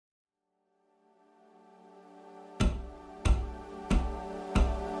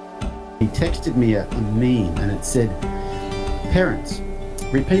He texted me a meme and it said, "Parents,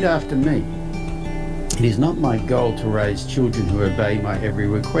 repeat after me. It is not my goal to raise children who obey my every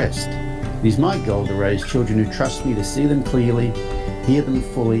request. It is my goal to raise children who trust me to see them clearly, hear them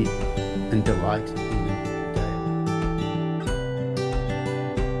fully, and delight in them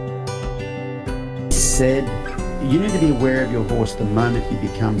daily." He said, you need to be aware of your horse the moment he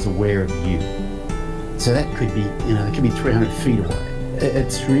becomes aware of you. So that could be, it could be 300 feet away.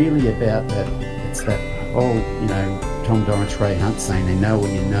 It's really about that. It's that whole, Tom Dorrance, Ray Hunt saying they know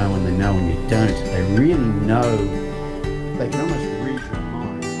when you know and they know when you don't. They really know. They can almost read your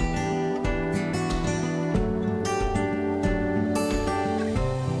mind.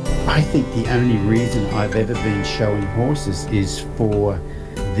 I think the only reason I've ever been showing horses is for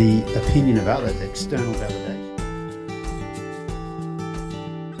the opinion of others, external validation.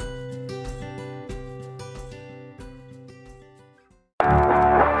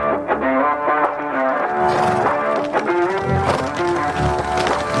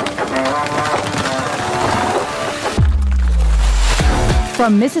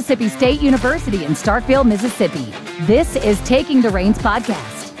 From Mississippi State University in Starkville, Mississippi, this is Taking the Reins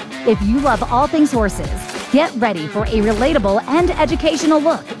podcast. If you love all things horses, get ready for a relatable and educational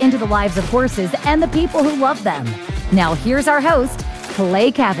look into the lives of horses and the people who love them. Now here's our host,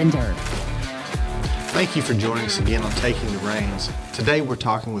 Clay Cavender. Thank you for joining us again on Taking the Reins. Today we're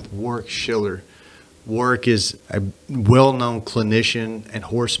talking with Warwick Schiller. Warwick is a well-known clinician and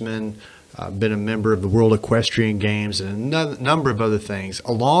horseman, been a member of the World Equestrian Games and a number of other things,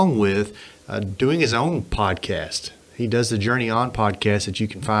 along with doing his own podcast. He does the Journey On podcast that you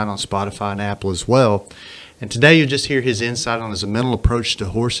can find on Spotify and Apple as well. And today you'll just hear his insight on his mental approach to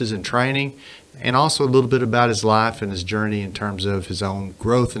horses and training, and also a little bit about his life and his journey in terms of his own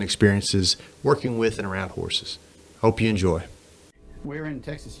growth and experiences working with and around horses. Hope you enjoy. Where in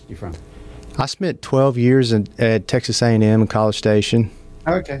Texas are you from? I spent 12 years at Texas A&M in College Station.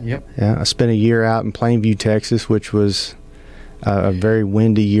 Okay, yep. Yeah, I spent a year out in Plainview, Texas, which was a very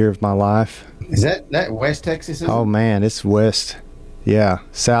windy year of my life. Is that West Texas? Oh, man, it's west. Yeah,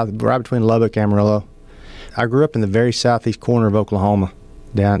 south, right between Lubbock and Amarillo. I grew up in the very southeast corner of Oklahoma,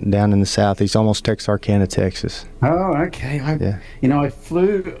 down in the southeast, almost Texarkana, Texas. Oh, okay.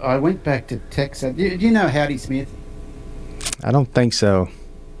 I went back to Texas. Do you know Howdy Smith? I don't think so.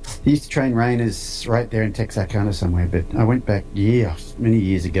 He used to train reiners right there in Texarkana somewhere, but I went back many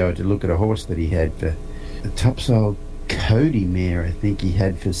years ago to look at a horse that he had for the topsoil Cody mare, I think he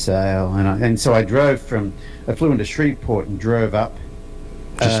had for sale. And so I flew into Shreveport and drove up.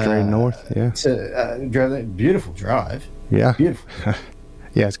 Just straight north, yeah. Drove that beautiful drive. Yeah. Beautiful.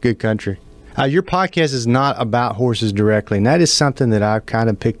 Yeah, it's good country. Your podcast is not about horses directly, and that is something that I've kind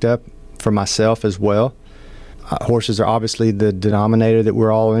of picked up for myself as well. Horses are obviously the denominator that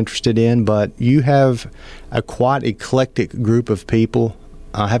we're all interested in, but you have a quite eclectic group of people.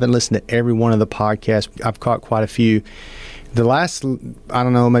 I haven't listened to every one of the podcasts. I've caught quite a few. The last,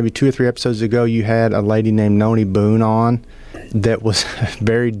 maybe 2 or 3 episodes ago, you had a lady named Noni Boone on that was a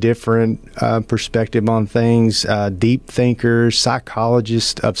very different perspective on things, deep thinkers,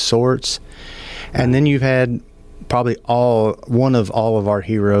 psychologists of sorts. And then you've had probably one of all of our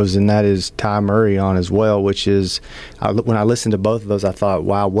heroes, and that is Ty Murray on as well, which is, when I listened to both of those, I thought,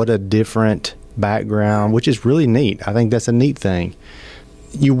 wow, what a different background, which is really neat. I think that's a neat thing.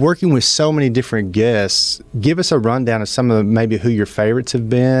 You're working with so many different guests. Give us a rundown of some of maybe who your favorites have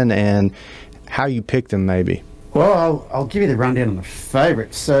been and how you picked them maybe. Well, I'll give you the rundown on the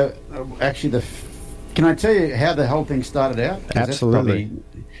favorites. So, actually, can I tell you how the whole thing started out? Absolutely.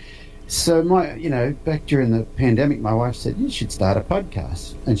 So back during the pandemic, my wife said, you should start a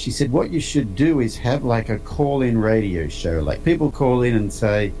podcast. And she said, what you should do is have like a call-in radio show. Like people call in and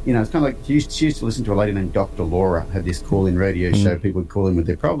say, it's kind of like she used to listen to a lady named Dr. Laura, had this call-in radio show. People would call in with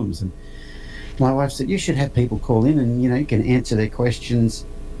their problems. And my wife said, you should have people call in and, you can answer their questions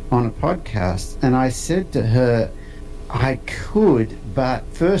on a podcast. And I said to her, I could, but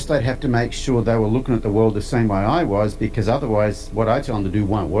first I'd have to make sure they were looking at the world the same way I was, because otherwise what I tell them to do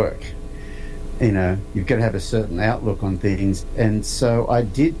won't work. You've got to have a certain outlook on things. And so I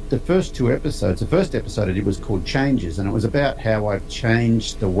did the first 2 episodes. The first episode I did was called Changes, and it was about how I've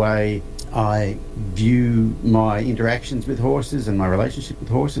changed the way I view my interactions with horses and my relationship with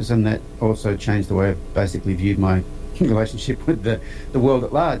horses, and that also changed the way I've basically viewed my relationship with the world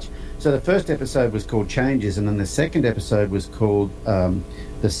at large. So the first episode was called Changes, and then the second episode was called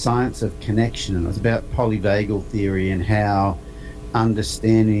The Science of Connection, and it was about polyvagal theory and how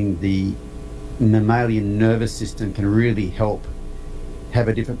understanding the mammalian nervous system can really help have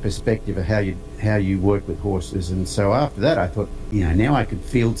a different perspective of how you work with horses. And so after that, I thought, now I could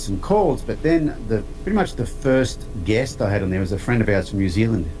field some calls. But then pretty much the first guest I had on there was a friend of ours from New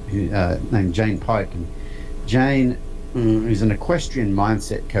Zealand named Jane Pike. And Jane is an equestrian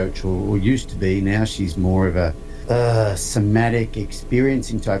mindset coach, or used to be. Now she's more of a somatic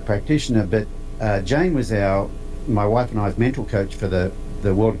experiencing type practitioner. But Jane was my wife and I's mental coach for the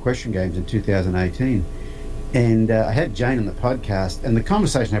World Equestrian Games in 2018. And I had Jane on the podcast, and the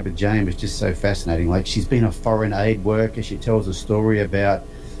conversation I had with Jane was just so fascinating. Like, she's been a foreign aid worker. She tells a story about,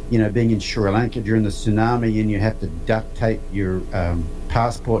 being in Sri Lanka during the tsunami, and you have to duct tape your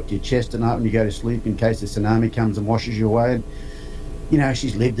passport to your chest at night when you go to sleep in case the tsunami comes and washes you away. And,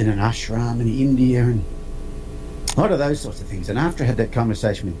 she's lived in an ashram in India and a lot of those sorts of things. And after I had that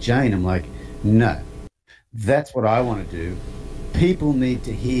conversation with Jane, I'm like, no, that's what I want to do. People need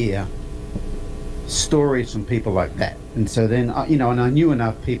to hear stories from people like that. And so then, and I knew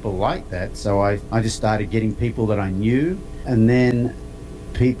enough people like that, so I just started getting people that I knew, and then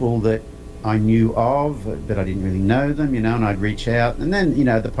people that I knew of, but I didn't really know them, and I'd reach out. And then,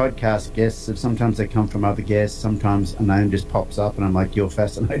 the podcast guests, sometimes they come from other guests, sometimes a name just pops up, and I'm like, you're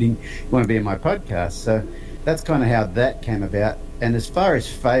fascinating, you want to be in my podcast. So that's kind of how that came about. And as far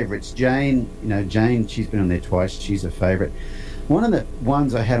as favourites, Jane, she's been on there twice, she's a favourite. One of the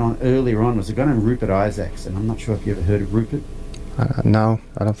ones I had on earlier on was a guy named Rupert Isaacs, and I'm not sure if you ever heard of Rupert. No,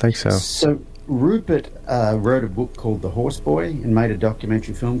 I don't think so. So Rupert wrote a book called The Horse Boy and made a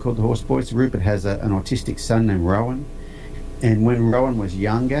documentary film called The Horse Boy. So Rupert has an autistic son named Rowan, and when Rowan was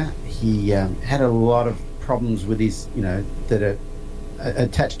younger, he had a lot of problems with his, that are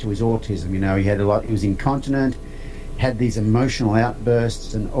attached to his autism. He had he was incontinent, had these emotional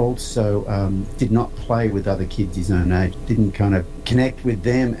outbursts, and also did not play with other kids his own age, didn't kind of connect with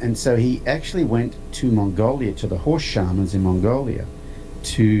them. And so he actually went to Mongolia, to the horse shamans in Mongolia,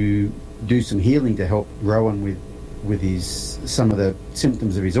 to do some healing to help Rowan with some of the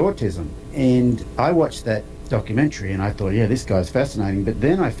symptoms of his autism. And I watched that documentary and I thought, yeah, this guy's fascinating. But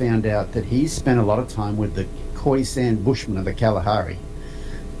then I found out that he spent a lot of time with the Khoisan Bushmen of the Kalahari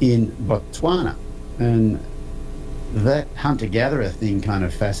in Botswana. And that hunter-gatherer thing kind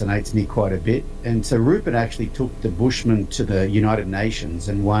of fascinates me quite a bit. And so Rupert actually took the Bushmen to the United Nations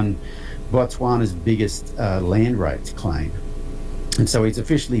and won Botswana's biggest land rights claim. And so he's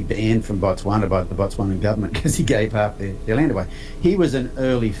officially banned from Botswana by the Botswanan government because he gave half their land away. He was an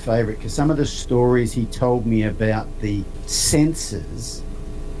early favourite because some of the stories he told me about the senses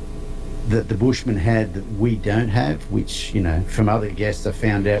that the Bushmen had that we don't have, which, from other guests I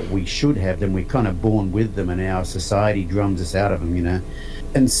found out we should have them. We're kind of born with them and our society drums us out of them,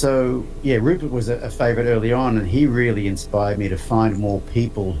 And so, yeah, Rupert was a favourite early on, and he really inspired me to find more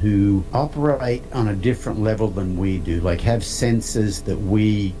people who operate on a different level than we do, like have senses that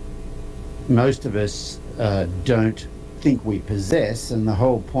most of us don't think we possess. And the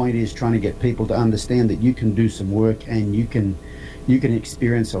whole point is trying to get people to understand that you can do some work and you can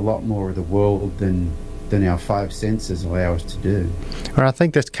experience a lot more of the world than our five senses allow us to do. Well, I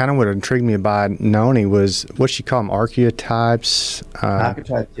think that's kind of what intrigued me about Noni was what she called them, archetypes.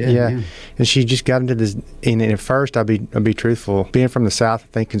 Archetypes, yeah. And she just got into this. And at first, I'll be truthful. Being from the South, I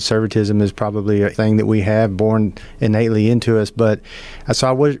think conservatism is probably a thing that we have born innately into us. But so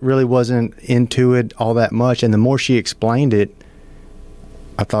I really wasn't into it all that much. And the more she explained it,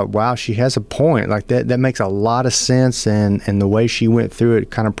 I thought, wow, she has a point. Like that makes a lot of sense, and the way she went through it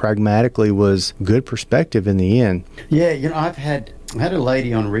kind of pragmatically was good perspective in the end. Yeah, I had a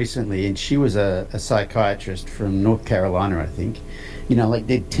lady on recently, and she was a psychiatrist from North Carolina, I think.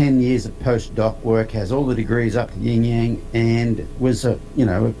 Did 10 years of postdoc work, has all the degrees up to yin yang, and was a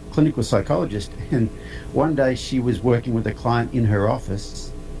clinical psychologist. And one day she was working with a client in her office,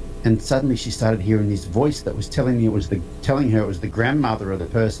 and suddenly she started hearing this voice that was telling her it was the grandmother of the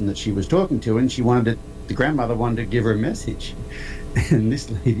person that she was talking to, and the grandmother wanted to give her a message. And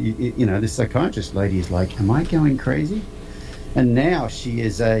this lady, this psychiatrist lady is like, am I going crazy? And now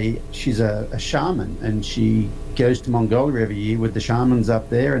she's a shaman, and she goes to Mongolia every year with the shamans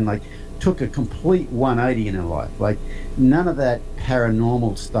up there, and took a complete 180 in her life. None of that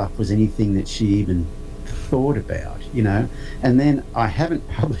paranormal stuff was anything that she even thought about, And then I haven't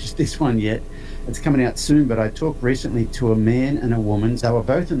published this one yet. It's coming out soon, but I talked recently to a man and a woman. They were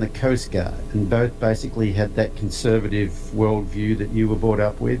both in the Coast Guard and both basically had that conservative worldview that you were brought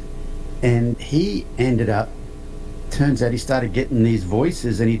up with. And he ended up, turns out he started getting these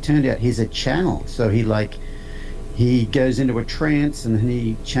voices, and he turned out he's a channel. So he goes into a trance and then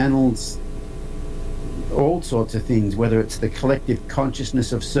he channels all sorts of things, whether it's the collective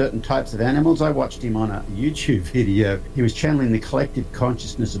consciousness of certain types of animals. I watched him on a YouTube video. He was channeling the collective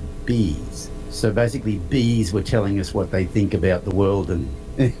consciousness of bees. So basically bees were telling us what they think about the world, and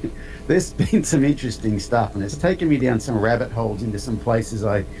there's been some interesting stuff, and it's taken me down some rabbit holes into some places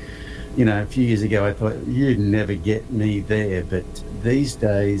a few years ago I thought, you'd never get me there. But these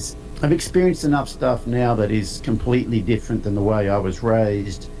days I've experienced enough stuff now that is completely different than the way I was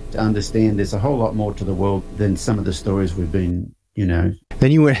raised to understand there's a whole lot more to the world than some of the stories we've been,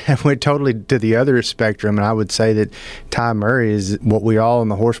 Then you went totally to the other spectrum, and I would say that Ty Murray is what we all in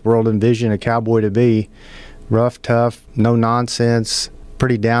the horse world envision a cowboy to be. Rough, tough, no nonsense,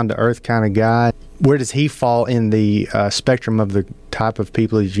 pretty down-to-earth kind of guy. Where does he fall in the spectrum of the type of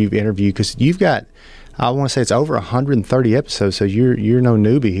people that you've interviewed? Because you've got, I want to say it's over 130 episodes, so you're no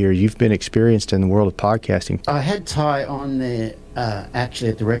newbie here. You've been experienced in the world of podcasting. I had Ty on there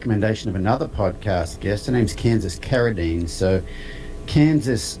actually at the recommendation of another podcast guest. Her name's Kansas Carradine. So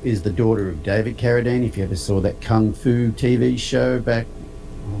Kansas is the daughter of David Carradine. If you ever saw that Kung Fu TV show back,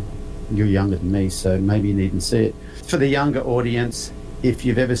 you're younger than me, so maybe you needn't see it. For the younger audience, if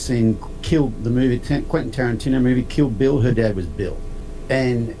you've ever seen the movie, Quentin Tarantino movie, Kill Bill, her dad was Bill.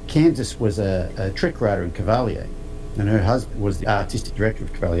 And Kansas was a trick writer in Cavalier, and her husband was the artistic director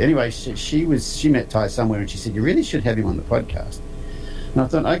of Cavalier. Anyway, she met Ty somewhere, and she said, you really should have him on the podcast. And I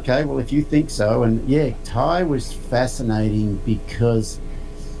thought, okay, well, if you think so. And yeah, Ty was fascinating because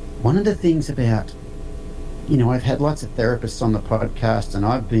one of the things about, I've had lots of therapists on the podcast, and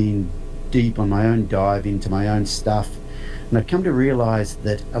I've been deep on my own dive into my own stuff. And I've come to realize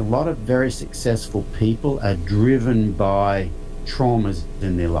that a lot of very successful people are driven by traumas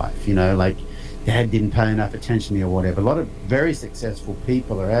in their life, like dad didn't pay enough attention to me or whatever. A lot of very successful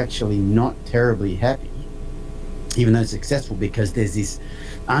people are actually not terribly happy, even though successful, because there's this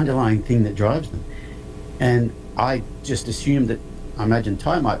underlying thing that drives them. And I just assumed that, I imagine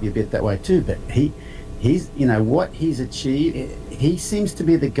Ty might be a bit that way too, but he's what he's achieved, he seems to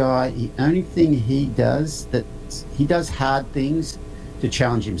be the guy, the only thing he does hard things to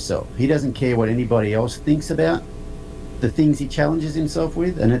challenge himself. He doesn't care what anybody else thinks about the things he challenges himself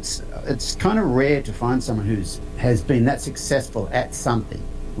with, and it's kind of rare to find someone has been that successful at something,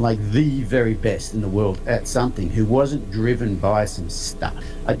 like the very best in the world at something, who wasn't driven by some stuff.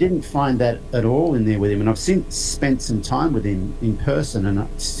 I didn't find that at all in there with him, and I've since spent some time with him in person, and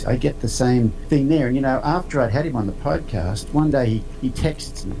I get the same thing there. And after I'd had him on the podcast, one day he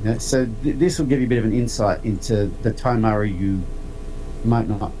texts me. So this will give you a bit of an insight into the Ty Murray you might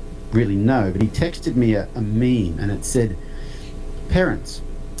not really know, but he texted me a meme, and it said, "Parents,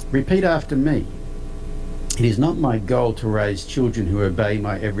 repeat after me. It is not my goal to raise children who obey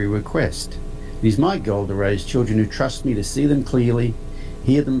my every request. It is my goal to raise children who trust me to see them clearly,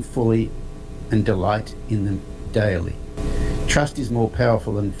 hear them fully, and delight in them daily. Trust is more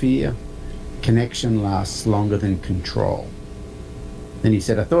powerful than fear. Connection lasts longer than control." Then he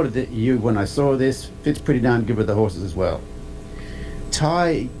said, "I thought of you when I saw this. Fits pretty darn good with the horses as well."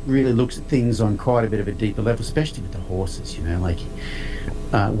 Ty really looks at things on quite a bit of a deeper level, especially with the horses,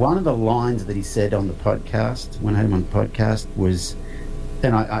 one of the lines that he said on the podcast, when I had him on the podcast, was,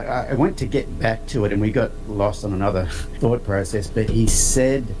 and I went to get back to it and we got lost on another thought process, but he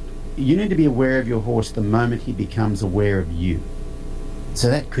said, you need to be aware of your horse the moment he becomes aware of you. So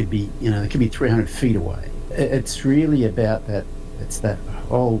that could be, it could be 300 feet away. It's really about that, it's that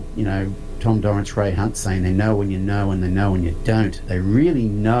whole, Tom Dorrance, Ray Hunt saying they know when you know and they know when you don't. They really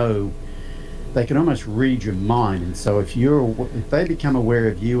know. They can almost read your mind, and so if they become aware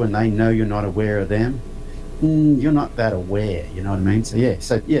of you and they know you're not aware of them, you're not that aware. You know what I mean?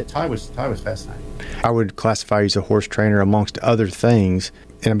 So Ty was fascinating. I would classify you as a horse trainer amongst other things,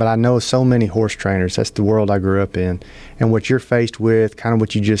 but I know so many horse trainers. That's the world I grew up in, and what you're faced with, kind of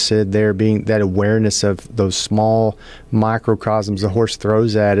what you just said there, being that awareness of those small microcosms the horse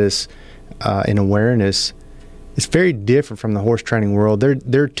throws at us, in awareness. It's very different from the horse training world.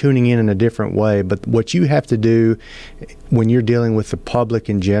 They're tuning in a different way. But what you have to do when you're dealing with the public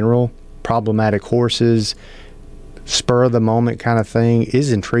in general, problematic horses, spur of the moment kind of thing,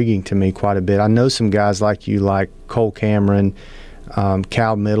 is intriguing to me quite a bit. I know some guys like you, like Cole Cameron,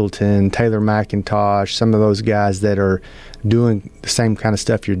 Cal Middleton, Taylor McIntosh, some of those guys that are doing the same kind of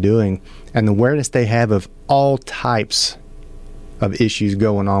stuff you're doing. And the awareness they have of all types of issues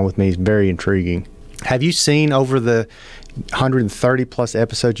going on with me is very intriguing. Have you seen over the 130 plus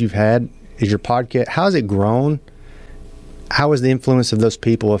episodes you've had, is your podcast, how has it grown? How has the influence of those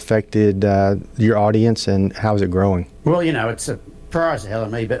people affected your audience, and how is it growing? Well, it's a surprise to hell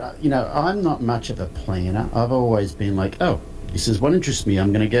of me, but I'm not much of a planner. I've always been like, oh, This is what interests me,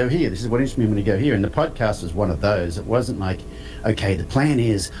 I'm going to go here. This is what interests me, I'm going to go here. And the podcast was one of those. It wasn't like, okay, the plan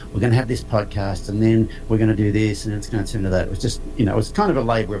is we're going to have this podcast and then we're going to do this and it's going to turn into that. It was just, it was kind of a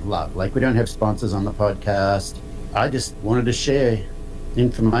labor of love. Like, we don't have sponsors on the podcast. I just wanted to share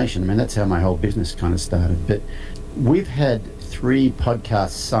information. I mean, that's how my whole business kind of started. But we've had 3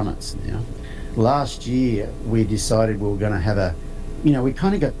 podcast summits now. Last year, we decided we were going to have we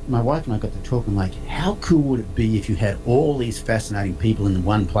kind of got, my wife and I got to talking, like, how cool would it be if you had all these fascinating people in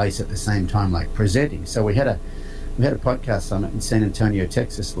one place at the same time, like presenting? So we had a podcast summit in San Antonio,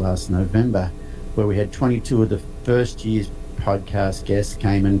 Texas last November, where we had 22 of the first year's podcast guests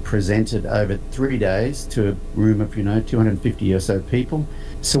came and presented over 3 days to a room of 250 or so people.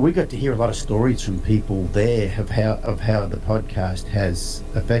 So we got to hear a lot of stories from people there of how the podcast has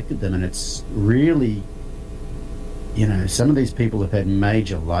affected them, and it's really, some of these people have had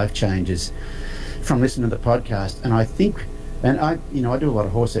major life changes from listening to the podcast. And I think, and I do a lot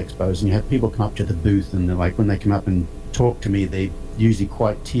of horse expos, and you have people come up to the booth, and they're like, when they come up and talk to me, they're usually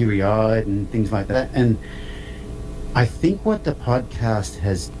quite teary-eyed and things like that. And I think what the podcast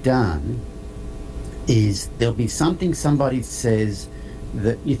has done is there'll be something somebody says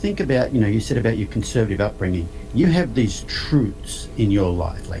that you think about, you said about your conservative upbringing. You have these truths in your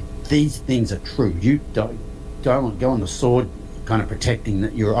life, like these things are true. You don't go on the sword kind of protecting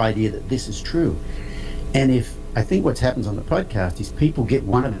your idea that this is true. And I think what happens on the podcast is people get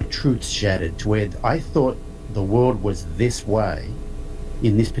one of the truths shattered to where I thought the world was this way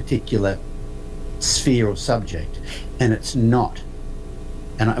in this particular sphere or subject, and it's not.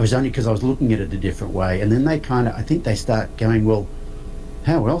 And it was only because I was looking at it a different way. And then I think they start going, well,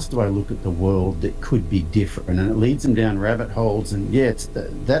 how else do I look at the world that could be different? And it leads them down rabbit holes. And it's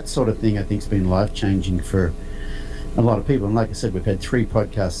that sort of thing I think has been life-changing for a lot of people. And like I said, we've had 3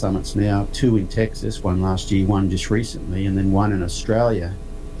 podcast summits now, 2 in Texas, one last year, one just recently, and then one in Australia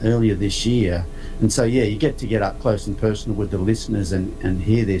earlier this year. And so, you get up close and personal with the listeners and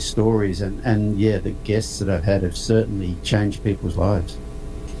hear their stories. And the guests that I've had have certainly changed people's lives.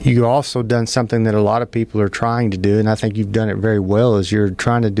 You also done something that a lot of people are trying to do, and I think you've done it very well, is you're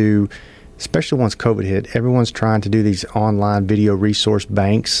trying to do, especially once COVID hit, everyone's trying to do these online video resource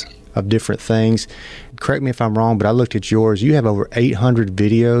banks of different things. Correct me if I'm wrong, but I looked at yours. You have over 800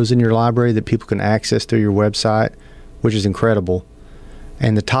 videos in your library that people can access through your website, which is incredible.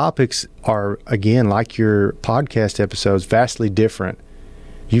 And the topics are, again, like your podcast episodes, vastly different.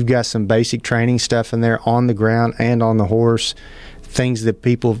 You've got some basic training stuff in there on the ground and on the horse, things that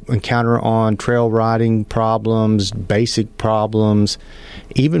people encounter on trail riding problems, basic problems,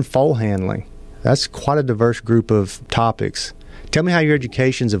 even foal handling. That's quite a diverse group of topics. Tell me how your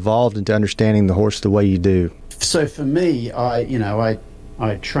education's evolved into understanding the horse the way you do. So for me, I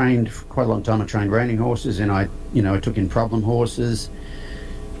trained for quite a long time. I trained reining horses, and I took in problem horses.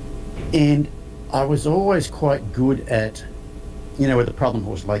 And I was always quite good at, with the problem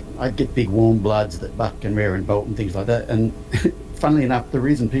horse, like I'd get big warm bloods that buck and rear and bolt and things like that. And funnily enough, the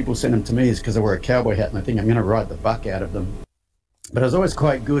reason people send them to me is because I wear a cowboy hat and I think I'm going to ride the buck out of them. But I was always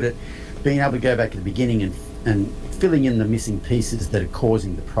quite good at being able to go back to the beginning and filling in the missing pieces that are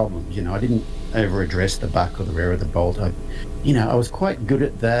causing the problems. I didn't over address the buck or the rear or the bolt. I was quite good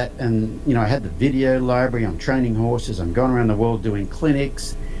at that. And, I had the video library. I'm training horses. I'm going around the world doing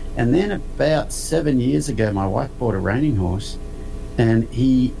clinics. And then about 7 years ago, my wife bought a reining horse, and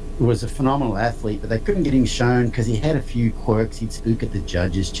he was a phenomenal athlete, but they couldn't get him shown because he had a few quirks. He'd spook at the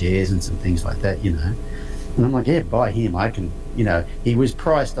judges' chairs and some things like that, And I'm like, yeah, buy him. I can, he was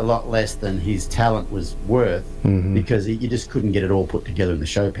priced a lot less than his talent was worth, because you just couldn't get it all put together in the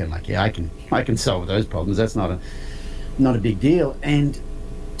show pen. Like, I can solve those problems. That's not a big deal. And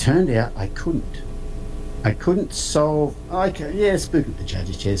turned out I couldn't solve, spook at the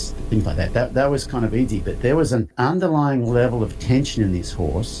judges' chairs, things like that. That was kind of easy, but there was an underlying level of tension in this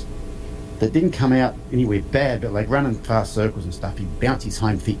horse that didn't come out anywhere bad, but like running fast circles and stuff, he'd bounce his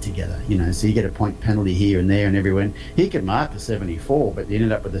hind feet together, so you get a point penalty here and there and everywhere. He could mark a 74, but he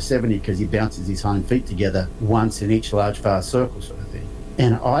ended up with a 70 because he bounces his hind feet together once in each large fast circle sort of thing.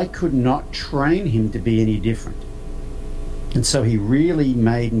 And I could not train him to be any different. And so he really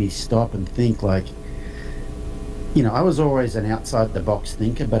made me stop and think, like, I was always an outside-the-box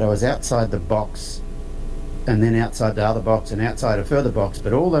thinker, but I was outside the box and then outside the other box and outside a further box,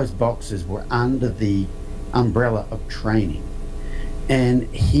 but all those boxes were under the umbrella of training. And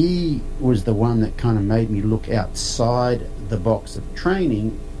he was the one that kind of made me look outside the box of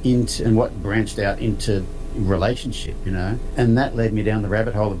training and what branched out into relationship, and that led me down the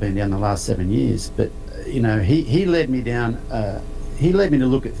rabbit hole I've been down the last 7 years. But, he led me down, he led me to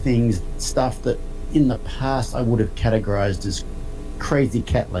look at things, stuff that in the past I would have categorized as crazy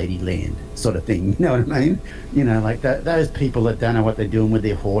cat lady land sort of thing. You know what I mean? You know, like those people that don't know what they're doing with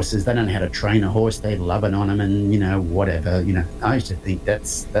their horses. They don't know how to train a horse. They're loving on them and, you know, whatever. You know, I used to think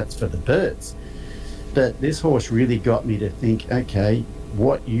that's for the birds. But this horse really got me to think, okay,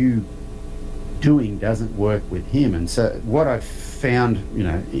 what you doing doesn't work with him. And so what I've found, you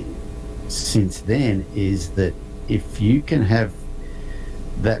know, since then is that if you can have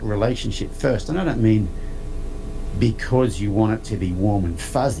that relationship first, and I don't mean because you want it to be warm and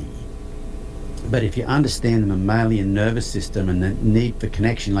fuzzy, but if you understand the mammalian nervous system and the need for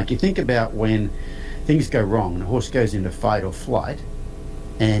connection, like you think about when things go wrong and a horse goes into fight or flight,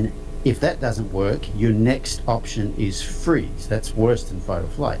 and if that doesn't work, your next option is freeze. That's worse than fight or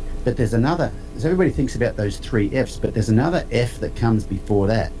flight. But there's another, so everybody thinks about those 3 F's, but there's another F that comes before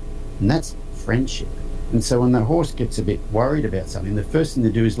that, and that's friendship. And so when the horse gets a bit worried about something, the first thing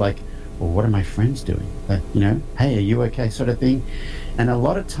to do is like, well, what are my friends doing? You know, hey, are you okay, sort of thing. And a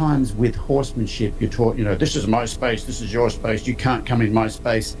lot of times with horsemanship, you're taught, you know, this is my space, this is your space, you can't come in my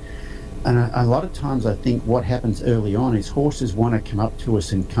space. And a lot of times I think what happens early on is horses want to come up to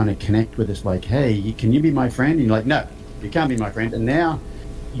us and kind of connect with us like, hey, can you be my friend? And you're like, no, you can't be my friend. And now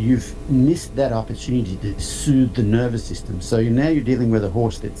you've missed that opportunity to soothe the nervous system. So now you're dealing with a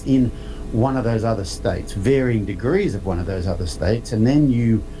horse that's in one of those other states, varying degrees of one of those other states, and then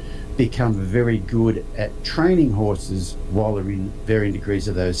you become very good at training horses while they're in varying degrees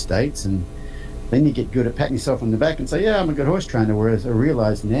of those states, and then you get good at patting yourself on the back and say, yeah, I'm a good horse trainer, whereas I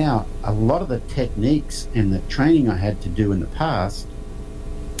realize now a lot of the techniques and the training I had to do in the past,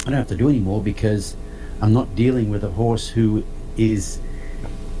 I don't have to do anymore because I'm not dealing with a horse who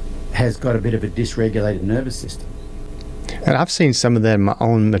has got a bit of a dysregulated nervous system. And I've seen some of that in my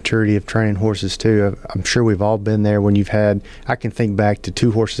own maturity of training horses too. I'm sure we've all been there when you've had, I can think back to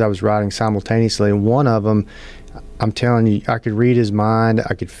 2 horses I was riding simultaneously, and one of them, I'm telling you, I could read his mind,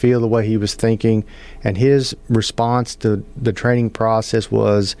 I could feel the way he was thinking, and his response to the training process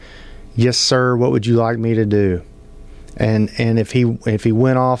was, yes sir, what would you like me to do? And if he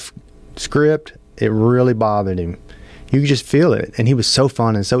went off script, it really bothered him. You could just feel it. And he was so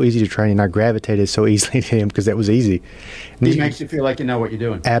fun and so easy to train, and I gravitated so easily to him because that was easy. And he makes you feel like you know what you're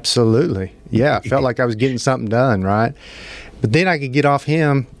doing. Absolutely. Yeah, I felt like I was getting something done, right? But then I could get off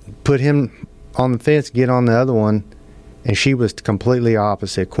him, put him on the fence, get on the other one, and she was completely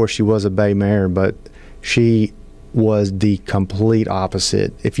opposite. Of course, she was a bay mare, but she was the complete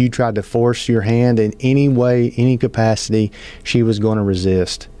opposite. If you tried to force your hand in any way, any capacity, she was going to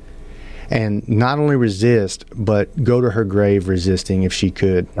resist. And not only resist, but go to her grave resisting if she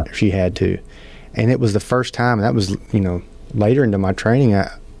could, if she had to. And it was the first time, and that was, you know, later into my training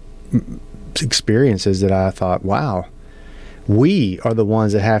experiences that I thought, wow, we are the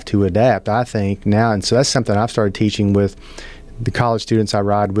ones that have to adapt, I think, now. And so that's something I've started teaching with the college students I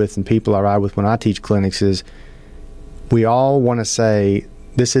ride with and people I ride with when I teach clinics is we all want to say,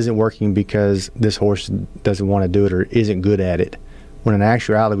 this isn't working because this horse doesn't want to do it or isn't good at it. When in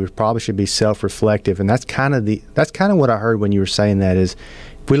actuality, we probably should be self-reflective. And that's kind of what I heard when you were saying that is,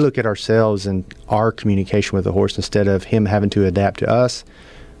 if we look at ourselves and our communication with the horse instead of him having to adapt to us,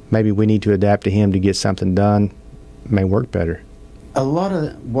 maybe we need to adapt to him to get something done. It may work better. A lot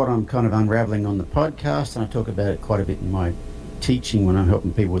of what I'm kind of unraveling on the podcast, and I talk about it quite a bit in my teaching when I'm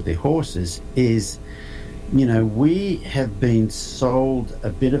helping people with their horses, is, you know, we have been sold a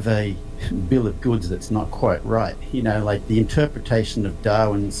bit of a bill of goods that's not quite right. You know, like the interpretation of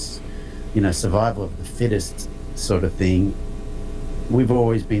Darwin's, you know, survival of the fittest sort of thing. We've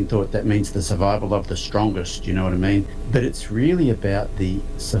always been taught that means the survival of the strongest, you know what I mean? But it's really about the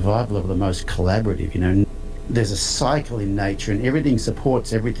survival of the most collaborative, you know. There's a cycle in nature and everything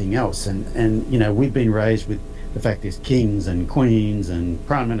supports everything else. And you know, we've been raised with the fact there's kings and queens and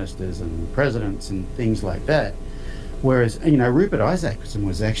prime ministers and presidents and things like that. Whereas, you know, Rupert Isaacson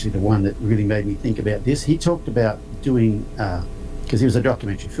was actually the one that really made me think about this. He talked about doing, because he was a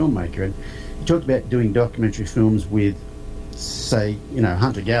documentary filmmaker, and he talked about doing documentary films with, say, you know,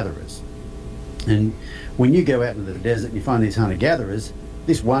 hunter-gatherers. And when you go out into the desert and you find these hunter-gatherers,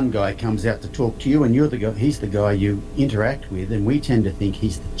 this one guy comes out to talk to you, and you're the guy, he's the guy you interact with, and we tend to think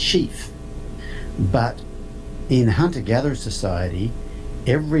he's the chief. But in hunter-gatherer society,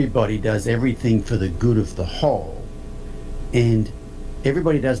 everybody does everything for the good of the whole. And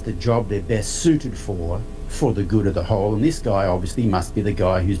everybody does the job they're best suited for the good of the whole. And this guy obviously must be the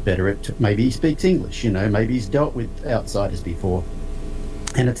guy who's better at, maybe he speaks English, you know, maybe he's dealt with outsiders before.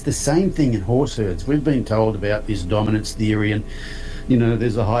 And it's the same thing in horse herds. We've been told about this dominance theory and, you know,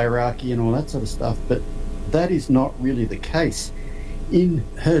 there's a hierarchy and all that sort of stuff, but that is not really the case. in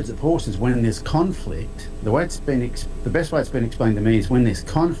herds of horses, when there's conflict, the best way it's been explained to me is when there's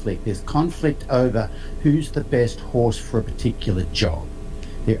conflict over who's the best horse for a particular job.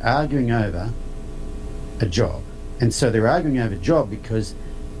 They're arguing over a job. And so they're arguing over a job because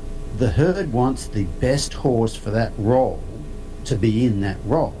the herd wants the best horse for that role to be in that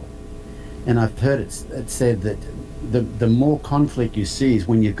role. And I've heard it said that the more conflict you see is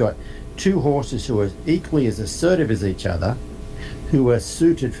when you've got two horses who are equally as assertive as each other, who are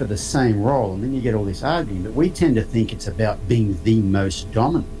suited for the same role, and then you get all this arguing. But we tend to think it's about being the most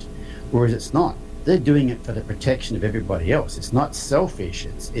dominant, whereas it's not. They're doing it for the protection of everybody else. It's not selfish,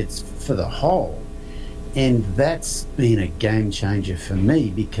 it's for the whole. And that's been a game changer for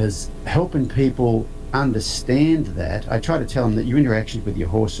me, because helping people understand that, I try to tell them that your interactions with your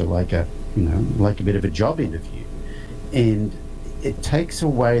horse are like a bit of a job interview. And it takes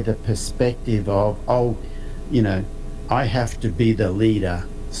away the perspective of, I have to be the leader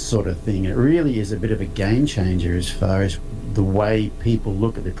sort of thing. It really is a bit of a game changer as far as the way people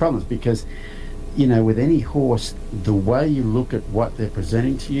look at their problems, because, with any horse, the way you look at what they're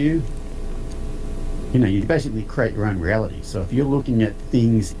presenting to you, you basically create your own reality. So if you're looking at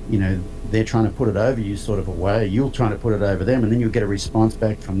things, they're trying to put it over you sort of a way, you're trying to put it over them, and then you'll get a response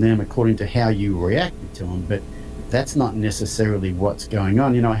back from them according to how you reacted to them. But that's not necessarily what's going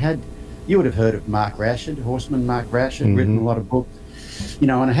on. You would have heard of Mark Rashid, horseman Mark Rashid, written a lot of books.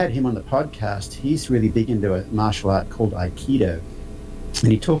 And I had him on the podcast. He's really big into a martial art called Aikido.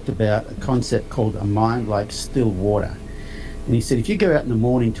 And he talked about a concept called a mind like still water. And he said, if you go out in the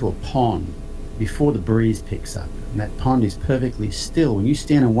morning to a pond before the breeze picks up, and that pond is perfectly still, when you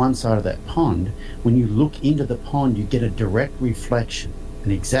stand on one side of that pond, when you look into the pond, you get a direct reflection,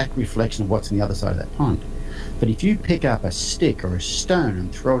 an exact reflection of what's on the other side of that pond. But if you pick up a stick or a stone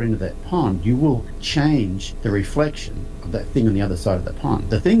and throw it into that pond, you will change the reflection of that thing on the other side of the pond.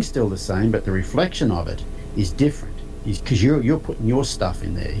 The thing's still the same, but the reflection of it is different, because you're putting your stuff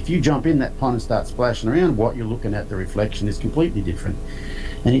in there. If you jump in that pond and start splashing around, what you're looking at, the reflection is completely different.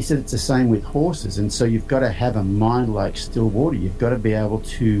 And he said it's the same with horses. And so you've got to have a mind like still water. You've got to be able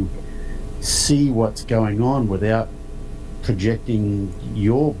to see what's going on without projecting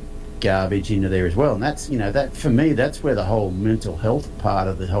your garbage into there as well. And that's, that for me, that's where the whole mental health part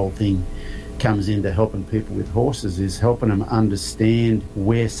of the whole thing comes into helping people with horses, is helping them understand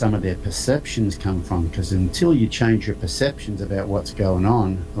where some of their perceptions come from. Because until you change your perceptions about what's going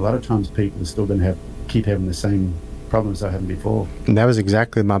on, a lot of times people are still going to keep having the same problems I had before. And that was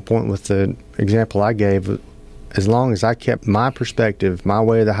exactly my point with the example I gave. As long as I kept my perspective, my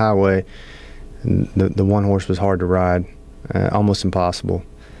way of the highway, the one horse was hard to ride, almost impossible.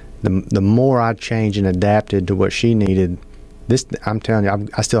 The more I changed and adapted to what she needed, I'm telling you,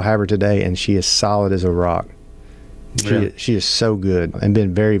 I still have her today, and she is solid as a rock. She is so good and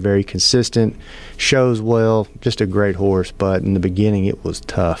been very, very consistent, shows well, just a great horse. But in the beginning, it was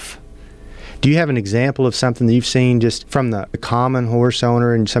tough. Do you have an example of something that you've seen just from the common horse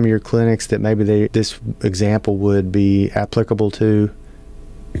owner in some of your clinics that maybe this example would be applicable to?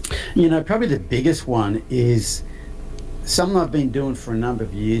 Probably the biggest one is something I've been doing for a number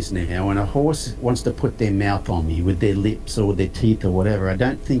of years now. When a horse wants to put their mouth on me with their lips or their teeth or whatever, I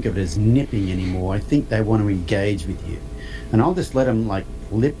don't think of it as nipping anymore. I think they want to engage with you. And I'll just let them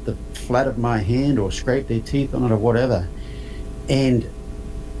lip the flat of my hand or scrape their teeth on it or whatever. And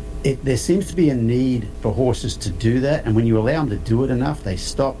there seems to be a need for horses to do that, and when you allow them to do it enough, they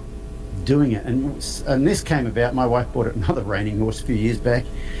stop doing it. And this came about, my wife bought another reining horse a few years back,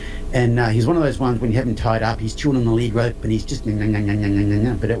 and he's one of those ones when you have him tied up, he's chewing on the lead rope and he's just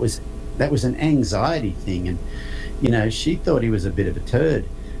but that was an anxiety thing. And she thought he was a bit of a turd.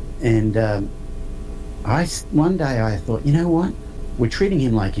 And one day I thought, you know what, we're treating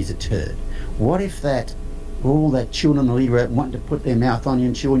him like he's a turd. What if all that chewing on the lead rope, wanting to put their mouth on you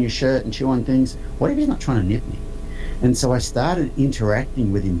and chew on your shirt and chew on things, what if he's not trying to nip me? And so I started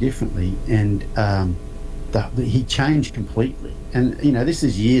interacting with him differently, and he changed completely. And this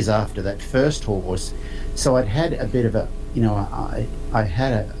is years after that first horse, so I'd had a bit of a I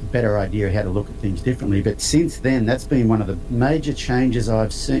had a better idea how to look at things differently. But since then, that's been one of the major changes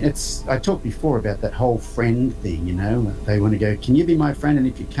I've seen. I talked before about that whole friend thing. They want to go, can you be my friend? And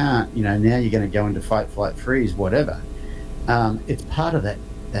if you can't, now you're going to go into fight, flight, freeze, whatever. It's part of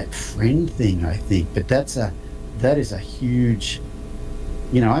that friend thing, I think. But that is a huge.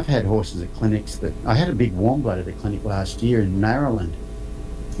 I've had horses at clinics I had a big warm blood at a clinic last year in Maryland.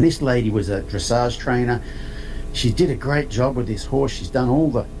 This lady was a dressage trainer. She did a great job with this horse. She's done all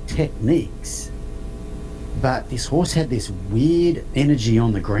the techniques. But this horse had this weird energy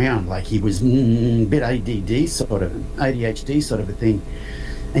on the ground, like he was a bit ADD sort of, ADHD sort of a thing.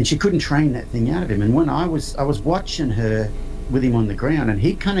 And she couldn't train that thing out of him. And when I was watching her with him on the ground, and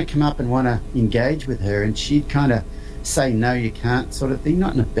he'd kind of come up and want to engage with her, and she'd kind of say, no, you can't, sort of thing,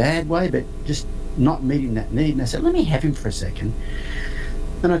 not in a bad way, but just not meeting that need. And I said, let me have him for a second.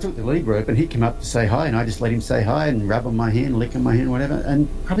 And I took the lead rope, and he'd come up to say hi, and I just let him say hi and rub on my hand, lick on my hand, whatever. And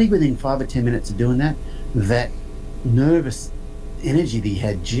probably within 5 or 10 minutes of doing that, that nervous energy that he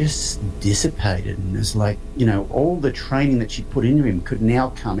had just dissipated, and it's like, you know, all the training that she put into him could now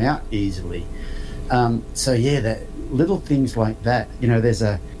come out easily. So yeah, that little things like that. You know, there's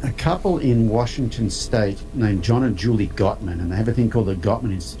a couple in Washington State named John and Julie Gottman, and they have a thing called the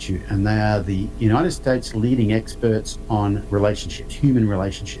Gottman Institute, and they are the United States leading experts on relationships, human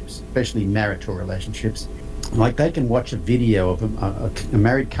relationships, especially marital relationships. Like, they can watch a video of a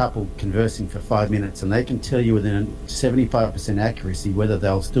married couple conversing for 5 minutes, and they can tell you within 75% accuracy whether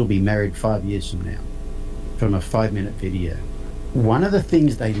they'll still be married 5 years from now, from a 5-minute video. One of the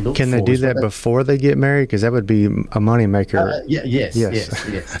things they look for... Can they do that before they get married? Because that would be a moneymaker.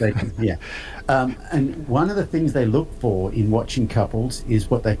 Yes. They can, yeah. And one of the things they look for in watching couples is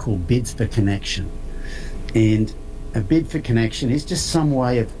what they call bids for connection. And a bid for connection is just some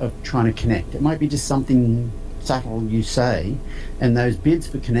way of trying to connect. It might be just something subtle you say, and those bids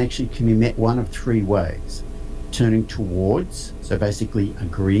for connection can be met one of 3 ways. Turning towards, so basically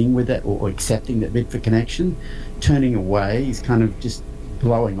agreeing with that or accepting that bid for connection. Turning away is kind of just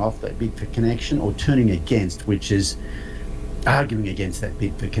blowing off that bid for connection, or turning against, which is arguing against that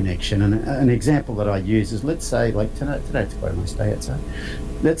bid for connection. And an example that I use is, let's say, like today's quite a nice day outside.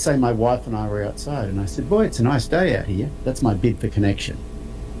 Let's say my wife and I were outside, and I said, boy, it's a nice day out here. That's my bid for connection.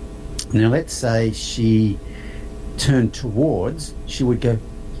 Now, let's say she turned towards, she would go,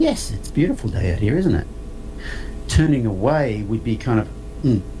 yes, it's a beautiful day out here, isn't it? Turning away would be kind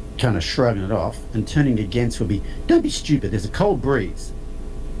of shrugging it off, and turning against would be, don't be stupid, there's a cold breeze.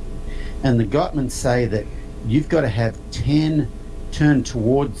 And the Gottmans say that you've got to have 10 turn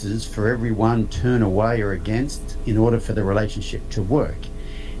towards for every 1 turn away or against in order for the relationship to work.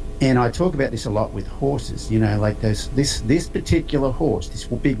 And I talk about this a lot with horses, you know, like this particular horse, this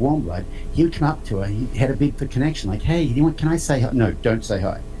big warm blood, he would come up to her, he had a bid for connection, like, hey, can I say hi? No, don't say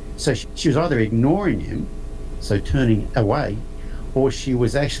hi. So she was either ignoring him, so turning away, or she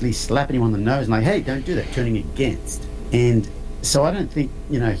was actually slapping him on the nose and like, hey, don't do that, turning against. And so I don't think,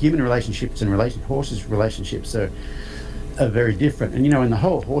 you know, human relationships and horses' relationships are very different. And, you know, in the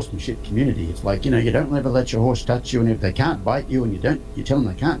whole horsemanship community, it's like, you know, you don't ever let your horse touch you, and if they can't bite you, and you tell them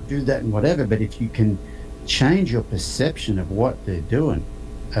they can't do that and whatever. But if you can change your perception of what they're doing,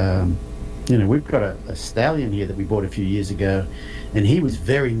 you know, we've got a stallion here that we bought a few years ago, and he was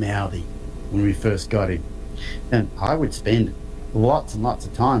very mouthy when we first got him. And I would spend lots and lots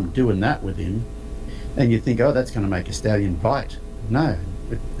of time doing that with him, and you think, oh, that's going to make a stallion bite. No,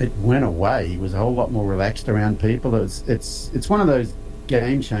 it went away. He was a whole lot more relaxed around people. It's one of those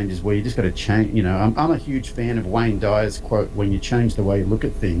game changers where you just got to change. You know, I'm a huge fan of Wayne Dyer's quote, when you change the way you look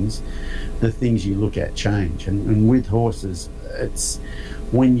at things, the things you look at change. And with horses, it's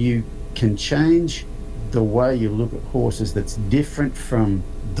when you can change the way you look at horses that's different from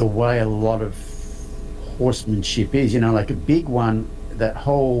the way a lot of horsemanship is. You know, like a big one, that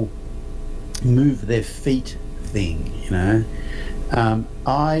whole move their feet thing, you know.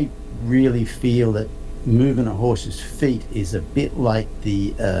 I really feel that moving a horse's feet is a bit like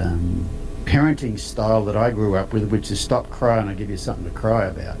the parenting style that I grew up with, which is stop crying, I'll give you something to cry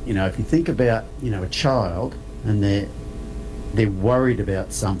about. You know, if you think about, you know, a child, and they're worried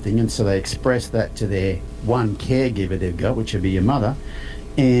about something, and so they express that to their one caregiver they've got, which would be your mother,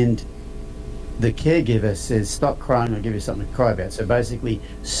 and the caregiver says, stop crying, I'll give you something to cry about. So basically,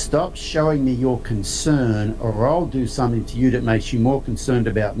 stop showing me your concern, or I'll do something to you that makes you more concerned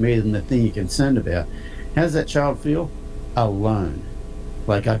about me than the thing you're concerned about. How does that child feel? Alone.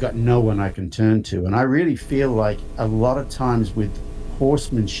 Like, I've got no one I can turn to. And I really feel like a lot of times with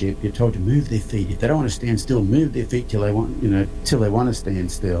horsemanship, you're told to move their feet. If they don't want to stand still, move their feet till they want to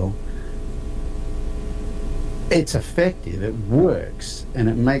stand still. It's effective, it works, and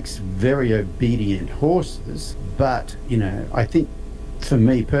it makes very obedient horses. But, you know, I think for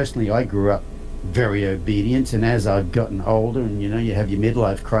me personally, I grew up very obedient, and as I've gotten older, and, you know, you have your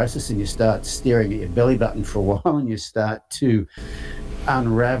midlife crisis, and you start staring at your belly button for a while, and you start to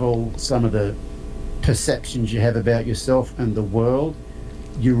unravel some of the perceptions you have about yourself and the world,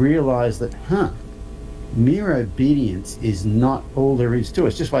 you realize that, mere obedience is not all there is to it.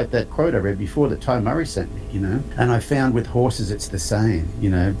 It's just like that quote I read before that Ty Murray sent me, you know. And I found with horses it's the same, you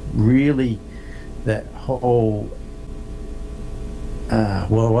know. Really that whole,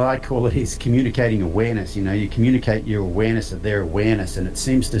 well, what I call it is communicating awareness. You know, you communicate your awareness of their awareness, and it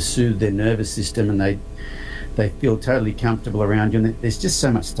seems to soothe their nervous system, and they feel totally comfortable around you. And there's just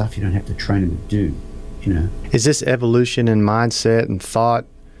so much stuff you don't have to train them to do, you know. Is this evolution in mindset and thought,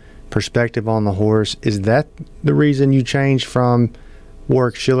 perspective on the horse, is that the reason you changed from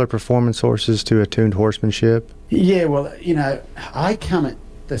Warwick Schiller performance horses to attuned horsemanship? Yeah, well, you know, I come at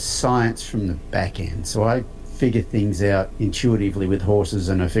the science from the back end, so I figure things out intuitively with horses,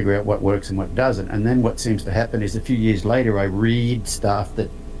 and I figure out what works and what doesn't. And then what seems to happen is a few years later I read stuff that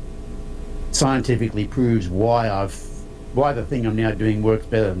scientifically proves why the thing I'm now doing works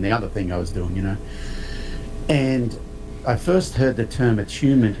better than the other thing I was doing, you know. And I first heard the term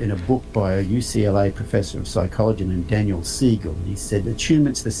attunement in a book by a UCLA professor of psychology named Daniel Siegel. He said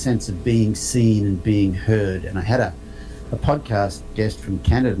attunement's the sense of being seen and being heard. And I had a podcast guest from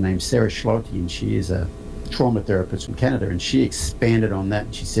Canada named Sarah Schlotti, and she is a trauma therapist from Canada, and she expanded on that,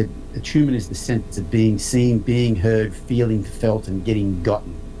 and she said attunement is the sense of being seen, being heard, feeling felt, and getting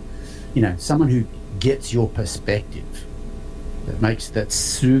gotten. You know, someone who gets your perspective, that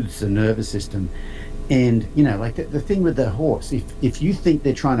soothes the nervous system. And, you know, like the thing with the horse, if you think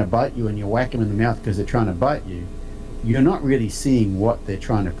they're trying to bite you and you whack them in the mouth because they're trying to bite you, you're not really seeing what they're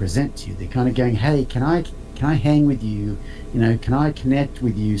trying to present to you. They're kind of going, hey, can I hang with you? You know, can I connect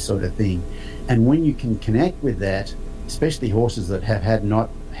with you, sort of thing. And when you can connect with that, especially horses that have not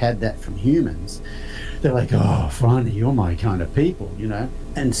had that from humans, they're like, oh, finally, you're my kind of people, you know.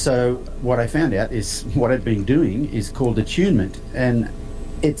 And so what I found out is what I've been doing is called attunement. And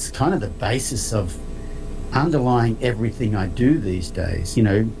it's kind of the basis of underlying everything I do these days. You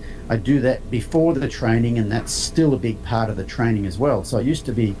know, I do that before the training, and that's still a big part of the training as well. So I used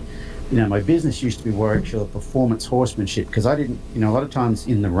to be, you know, my business used to be Warwick Schiller Performance Horsemanship, because I didn't, you know, a lot of times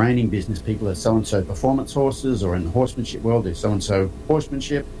in the reining business, people are so-and-so performance horses, or in the horsemanship world, they're so-and-so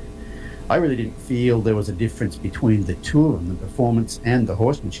horsemanship. I really didn't feel there was a difference between the two of them, the performance and the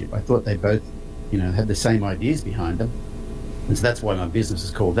horsemanship. I thought they both, you know, had the same ideas behind them. And so that's why my business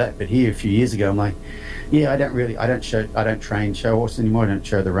is called that. But here a few years ago, I'm like, yeah, I don't train show horses anymore. I don't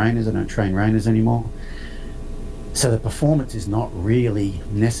show the reiners. I don't train reiners anymore. So the performance is not really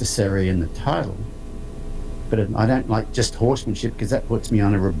necessary in the title. But I don't like just horsemanship, because that puts me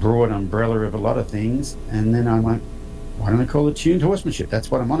under a broad umbrella of a lot of things. And then I'm like, why don't I call it tuned horsemanship?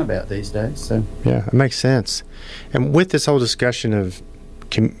 That's what I'm on about these days. So yeah, it makes sense. And with this whole discussion of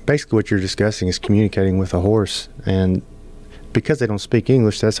basically what you're discussing is communicating with a horse, and because they don't speak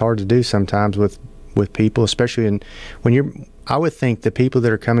English, that's hard to do sometimes with people, especially I would think the people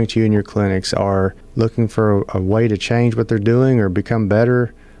that are coming to you in your clinics are looking for a way to change what they're doing or become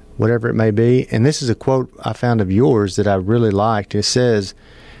better, whatever it may be. And this is a quote I found of yours that I really liked. It says,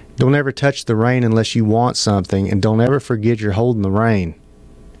 "Don't ever touch the rein unless you want something, and don't ever forget you're holding the rein."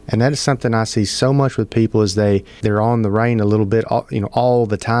 And that is something I see so much with people, is they're on the rein a little bit, you know, all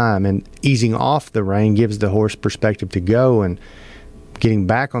the time, and easing off the rein gives the horse perspective to go, and getting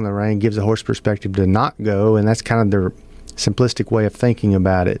back on the rein gives the horse perspective to not go, and that's kind of their simplistic way of thinking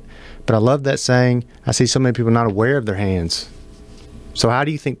about it. But I love that saying. I see so many people not aware of their hands. So how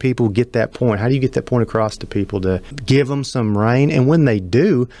do you think people get that point? How do you get that point across to people to give them some rein? And when they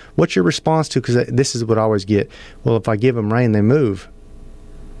do, what's your response to, because this is what I always get, well, if I give them rein, they move.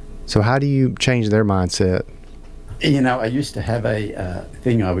 So how do you change their mindset? You know, I used to have a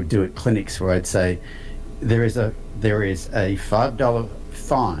thing I would do at clinics where I'd say, there is a $5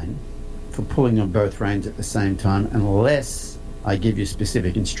 fine for pulling on both reins at the same time, unless I give you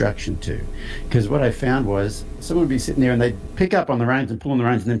specific instruction to. Because what I found was someone would be sitting there and they'd pick up on the reins and pull on the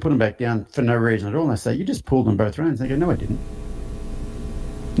reins and then put them back down for no reason at all. And I say, you just pulled on both reins. And they go, no, I didn't.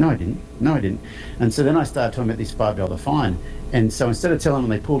 No, I didn't. No, I didn't. And so then I started talking about this $5 fine. And so instead of telling them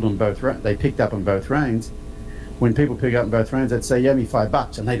they pulled on both, they picked up on both reins. When people pick up on both reins, they'd say, "You owe me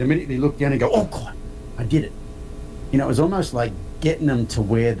 $5," and they'd immediately look down and go, "Oh God, I did it." You know, it was almost like getting them to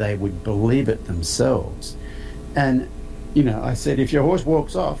where they would believe it themselves. And you know, I said, if your horse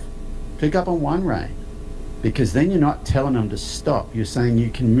walks off, pick up on one rein, because then you're not telling them to stop. You're saying you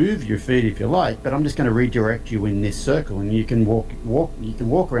can move your feet if you like, but I'm just going to redirect you in this circle, and you can walk. You can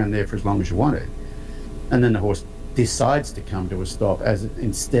walk around there for as long as you want to. And then the horse decides to come to a stop,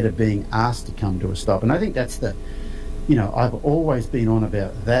 instead of being asked to come to a stop. And I think that's you know, I've always been on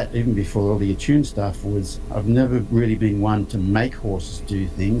about that, even before all the attune stuff was, I've never really been one to make horses do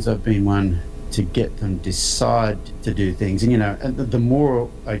things. I've been one to get them decide to do things. And you know, the more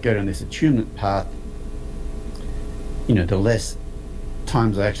I go down this attunement path, you know, the less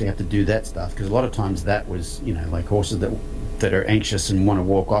times I actually have to do that stuff, because a lot of times that was, like horses that are anxious and want to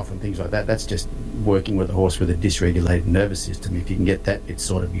walk off and things like that. That's just working with a horse with a dysregulated nervous system. If you can get that bit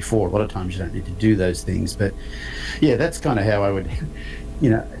sorted before, a lot of times you don't need to do those things. But yeah, that's kind of how I would,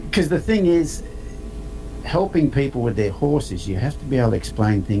 because the thing is, helping people with their horses, you have to be able to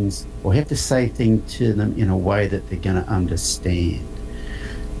explain things, or have to say things to them in a way that they're going to understand.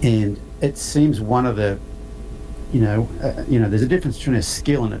 And it seems one of the, there's a difference between a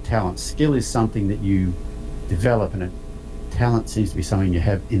skill and a talent. Skill is something that you develop, and a talent seems to be something you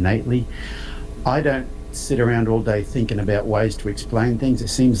have innately. I don't sit around all day thinking about ways to explain things. It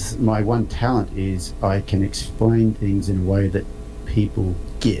seems my one talent is I can explain things in a way that people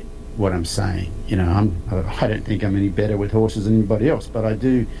get what I'm saying. I don't think I'm any better with horses than anybody else, but I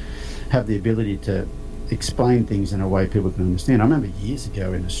do have the ability to explain things in a way people can understand. I remember years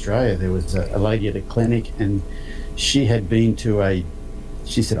ago in Australia, there was a lady at a clinic, and she had been to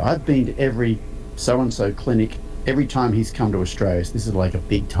she said, I've been to every so-and-so clinic every time he's come to Australia. So this is like a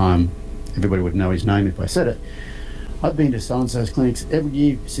big time, everybody would know his name if I said it. I've been to so-and-so's clinics every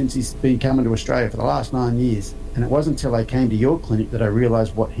year since he's been coming to Australia for the last 9 years. And it wasn't until I came to your clinic that I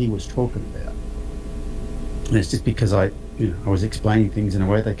realised what he was talking about. And it's just because I was explaining things in a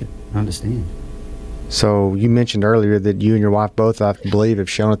way they could understand. So you mentioned earlier that you and your wife both, I believe, have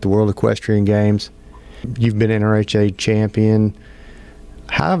shown at the World Equestrian Games. You've been NRHA champion.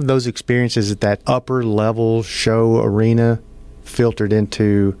 How have those experiences at that upper level show arena filtered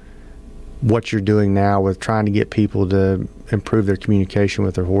into what you're doing now with trying to get people to improve their communication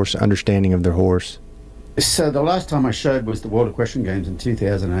with their horse, understanding of their horse? So the last time I showed was the World Equestrian Games in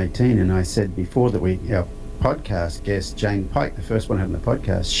 2018, and I said before that our podcast guest, Jane Pike, the first one having the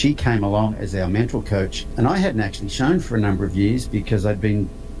podcast, she came along as our mental coach, and I hadn't actually shown for a number of years because I'd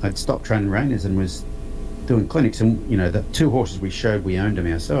stopped training reiners and was doing clinics, and the two horses we showed, we owned them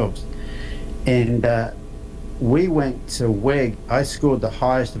ourselves. And we went to WEG. I scored the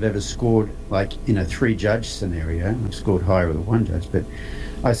highest I've ever scored, like in a 3-judge scenario. I scored higher with a 1 judge, but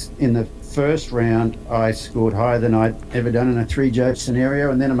in the first round I scored higher than I'd ever done in a 3-judge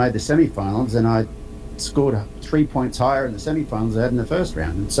scenario, and then I made the semi-finals, and I scored 3 points higher in the semi-finals than I had in the first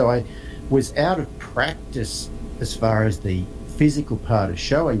round. And so I was out of practice as far as the physical part of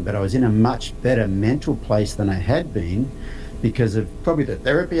showing, but I was in a much better mental place than I had been because of probably the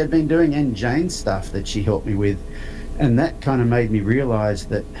therapy I'd been doing and Jane's stuff that she helped me with. And that kind of made me realize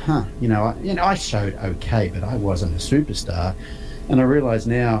that, I showed okay, but I wasn't a superstar. And I realize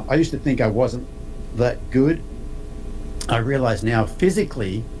now, I used to think I wasn't that good. I realize now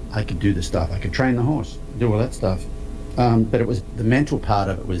physically I could do the stuff. I could train the horse, do all that stuff. But it was the mental part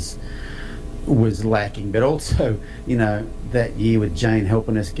of it was lacking. But also, that year with Jane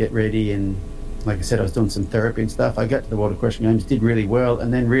helping us get ready, and like I said, I was doing some therapy and stuff. I got to the World Equestrian Games, did really well,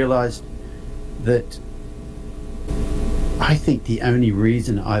 and then realized that I think the only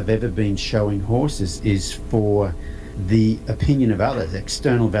reason I've ever been showing horses is for the opinion of others,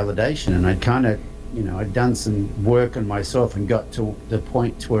 external validation. And I'd kind of, I'd done some work on myself and got to the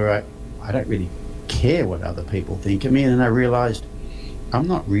point where I don't really care what other people think of me. And I realized I'm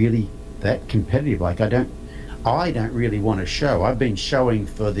not really that competitive. Like I don't really want to show. I've been showing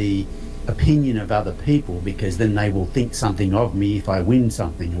for the opinion of other people because then they will think something of me if I win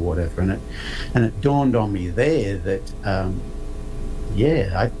something or whatever. And it dawned on me there that I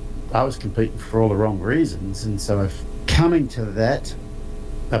was competing for all the wrong reasons. And so coming to that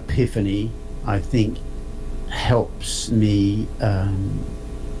epiphany, I think, helps me.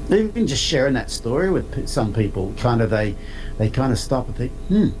 Even just sharing that story with some people, they kind of stop and think,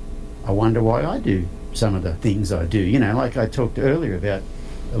 I wonder why I do some of the things I do. Like I talked earlier about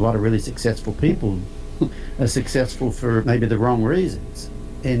a lot of really successful people are successful for maybe the wrong reasons.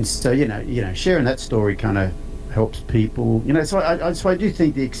 And so, sharing that story kind of helps people. So I do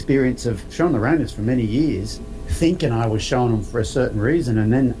think the experience of showing the reiners for many years, thinking I was showing them for a certain reason,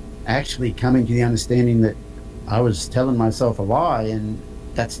 and then actually coming to the understanding that I was telling myself a lie and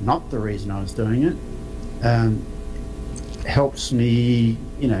that's not the reason I was doing it, helps me,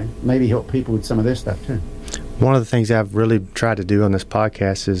 maybe help people with some of their stuff too. One of the things I've really tried to do on this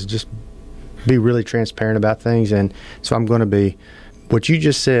podcast is just be really transparent about things. And so I'm going to be, what you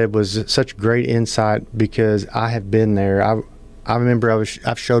just said was such great insight because I have been there. I remember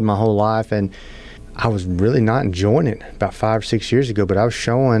I've showed my whole life and I was really not enjoying it about 5 or 6 years ago, but I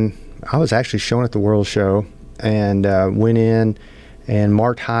was actually showing at the World Show and went in and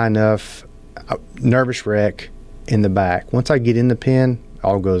marked high enough, nervous wreck in the back. Once I get in the pen,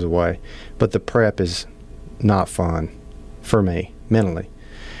 all goes away. But the prep is not fun for me mentally.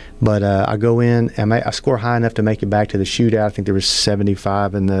 But I go in, and I score high enough to make it back to the shootout. I think there was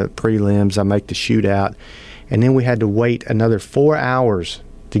 75 in the prelims. I make the shootout. And then we had to wait another 4 hours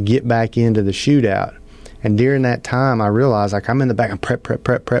to get back into the shootout. And during that time, I realized, like, I'm in the back, I'm prep.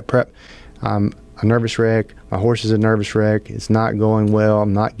 I'm a nervous wreck. My horse is a nervous wreck. It's not going well.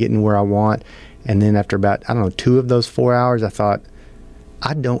 I'm not getting where I want. And then after about, 2 of those 4 hours, I thought,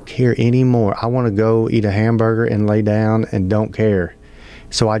 I don't care anymore. I want to go eat a hamburger and lay down and don't care.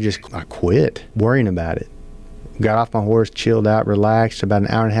 So I quit worrying about it. Got off my horse, chilled out, relaxed. About an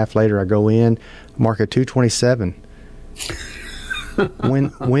hour and a half later, I go in, mark a 227.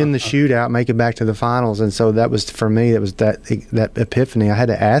 win the shootout, make it back to the finals. And so that was, for me, that was that epiphany. I had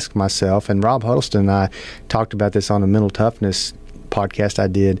to ask myself, and Rob Huddleston and I talked about this on a mental toughness podcast I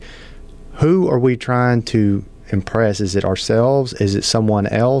did. Who are we trying to impress? Is it ourselves? Is it someone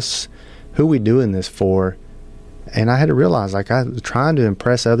else? Who are we doing this for? And I had to realize, like, I was trying to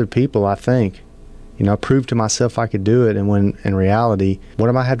impress other people, I think. Prove to myself I could do it. And when in reality, what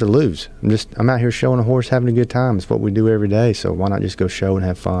do I have to lose? I'm out here showing a horse, having a good time. It's what we do every day. So why not just go show and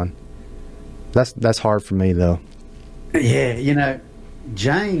have fun? That's hard for me, though. Yeah,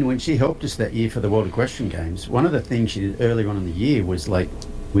 Jane, when she helped us that year for the World Equestrian Games, one of the things she did earlier on in the year was, like,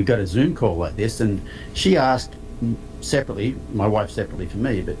 we got a Zoom call like this, and she asked separately, my wife separately for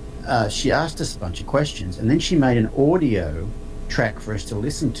me, but she asked us a bunch of questions, and then she made an audio track for us to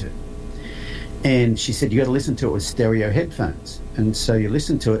listen to. And she said, you got to listen to it with stereo headphones. And so you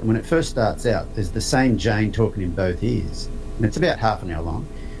listen to it, and when it first starts out, there's the same Jane talking in both ears. And it's about half an hour long.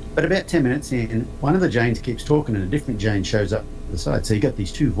 But about 10 minutes in, one of the Janes keeps talking, and a different Jane shows up to the side. So you got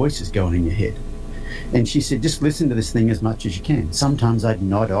these two voices going in your head. And she said, just listen to this thing as much as you can. Sometimes I'd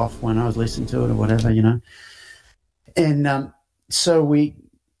nod off when I was listening to it or whatever, And so we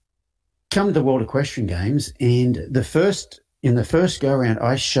come to the World Equestrian Games, and in the first go-around,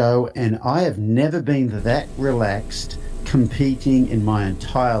 I show, and I have never been that relaxed competing in my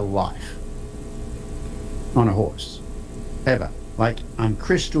entire life on a horse, ever. Like, I'm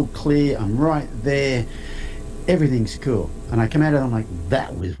crystal clear, I'm right there, everything's cool. And I come out of it, I'm like,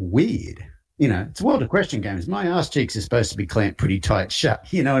 that was weird. It's World Equestrian Games. My arse cheeks are supposed to be clamped pretty tight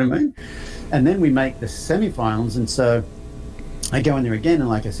shut, you know what I mean? And then we make the semifinals, and so I go in there again, and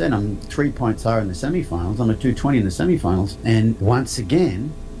like I said, I'm 3 points higher in the semifinals. I'm a 220 in the semifinals. And once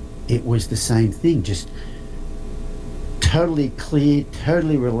again, it was the same thing, just totally clear,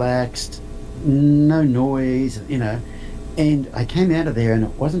 totally relaxed, no noise, And I came out of there, and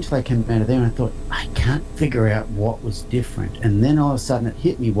it wasn't until I came out of there and I thought, I can't figure out what was different. And then all of a sudden it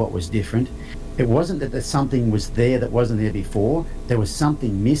hit me what was different. It wasn't that something was there that wasn't there before. There was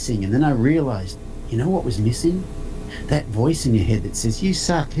something missing. And then I realized, what was missing? That voice in your head that says, you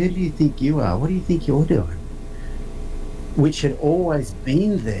suck. Who do you think you are? What do you think you're doing? Which had always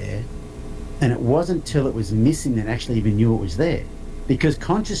been there. And it wasn't till it was missing that I actually even knew it was there. Because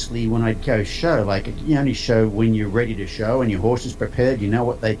consciously, when I'd go show, like, you only show when you're ready to show and your horse is prepared, you know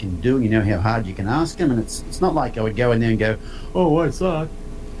what they can do, you know how hard you can ask them, and it's not like I would go in there and go, oh, I suck.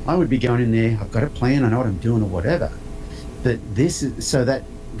 I would be going in there, I've got a plan, I know what I'm doing or whatever. But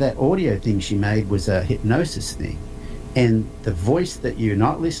that audio thing she made was a hypnosis thing. And the voice that you're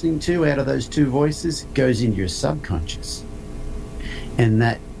not listening to out of those two voices goes into your subconscious. And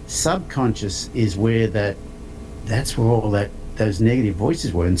that subconscious is where that's where all those negative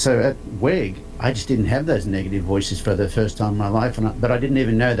voices were. And so at WEG, I just didn't have those negative voices for the first time in my life, but I didn't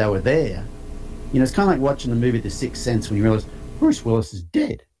even know they were there. It's kind of like watching the movie The Sixth Sense when you realize Bruce Willis is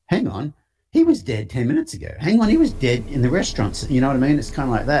dead. Hang on, he was dead 10 minutes ago. Hang on, he was dead in the restaurants. You know what I mean? It's kind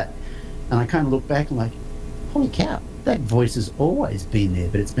of like that. And I kind of look back and like, holy cow, that voice has always been there,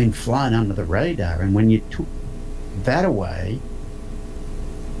 but it's been flying under the radar. And when you took that away,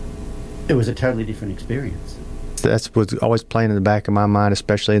 it was a totally different experience. That's what's always playing in the back of my mind,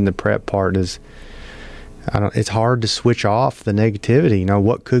 especially in the prep part, is it's hard to switch off the negativity.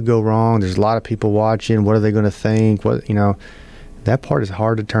 What could go wrong? There's a lot of people watching. What are they going to think? That part is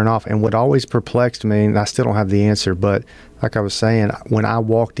hard to turn off. And what always perplexed me, and I still don't have the answer, but like I was saying, when I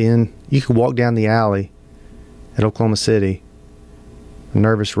walked in, you could walk down the alley at Oklahoma City, a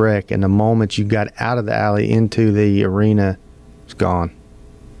nervous wreck, and the moment you got out of the alley into the arena, it's gone.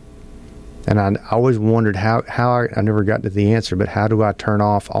 And I always wondered how I never got to the answer, but how do I turn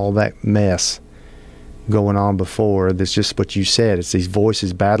off all that mess going on before? That's just what you said. It's these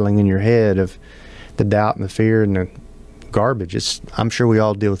voices battling in your head of the doubt and the fear and the garbage. I'm sure we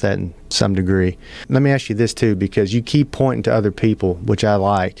all deal with that in some degree. Let me ask you this too, because you keep pointing to other people, which I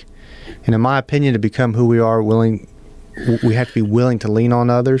like. And in my opinion, to become who we are, we have to be willing to lean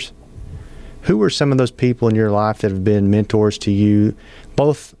on others. Who are some of those people in your life that have been mentors to you,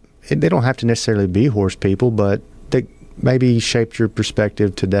 both they don't have to necessarily be horse people, but they maybe shaped your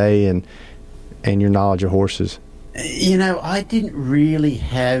perspective today and your knowledge of horses? I didn't really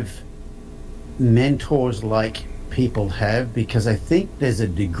have mentors like people have, because I think there's a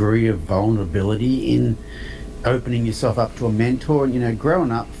degree of vulnerability in opening yourself up to a mentor.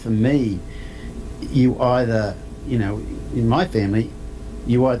 Growing up for me, you either, in my family,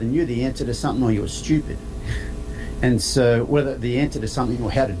 you either knew the answer to something or you were stupid. And so whether the answer to something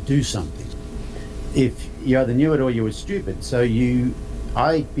or how to do something, if you either knew it or you were stupid. So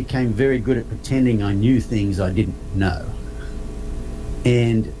I became very good at pretending I knew things I didn't know.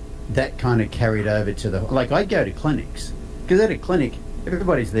 And that kind of carried over to I go to clinics, because at a clinic,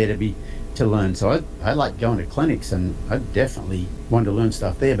 everybody's there to learn. So I like going to clinics, and I definitely want to learn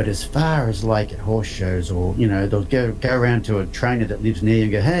stuff there. But as far as at horse shows, or, they'll go around to a trainer that lives near you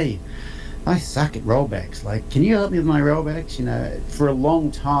and go, hey, I suck at rollbacks. Can you help me with my rollbacks? For a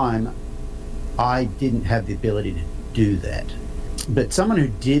long time, I didn't have the ability to do that. But someone who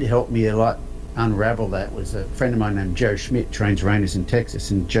did help me a lot unravel that was a friend of mine named Joe Schmidt, trains reiners in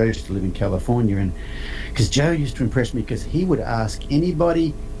Texas, and Joe used to live in California. And because Joe used to impress me, because he would ask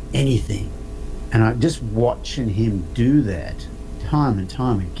anybody anything, and I just watching him do that time and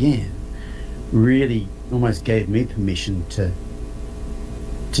time again really almost gave me permission to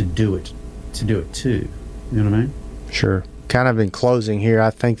do it too. You know what I mean? Sure. Kind of in closing here, I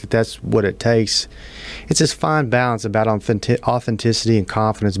think that's what it takes. It's this fine balance about authenticity and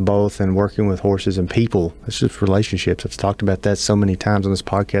confidence both, and working with horses and people. It's just relationships. I've talked about that so many times on this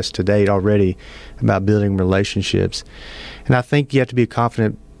podcast to date already, about building relationships. And I think you have to be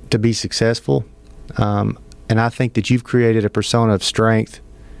confident to be successful. And I think that you've created a persona of strength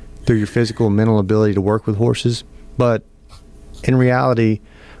through your physical and mental ability to work with horses. But in reality,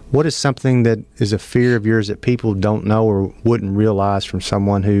 what is something that is a fear of yours that people don't know or wouldn't realize from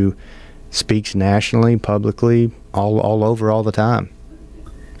someone who speaks nationally, publicly, all over, all the time?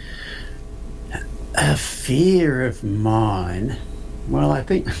 A fear of mine? Well, I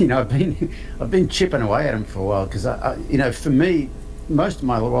think I've been chipping away at them for a while, because for me, most of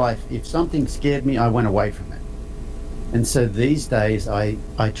my life, if something scared me, I went away from it. And so these days, I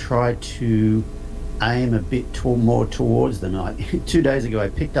try to aim a bit more towards them. 2 days ago, I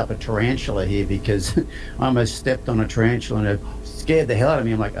picked up a tarantula here because I almost stepped on a tarantula and it scared the hell out of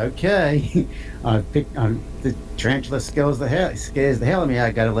me. I'm like, okay, the tarantula scares the hell out of me.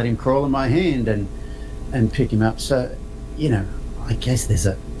 I got to let him crawl in my hand and pick him up. So, I guess there's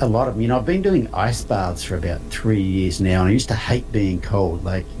a lot of them. I've been doing ice baths for about 3 years now, and I used to hate being cold,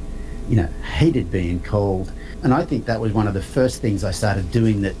 hated being cold. And I think that was one of the first things I started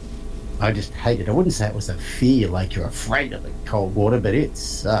doing that I just hated. I wouldn't say it was a fear, like you're afraid of the cold water, but it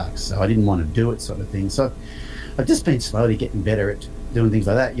sucks. So I didn't want to do it, sort of thing. So I've just been slowly getting better at doing things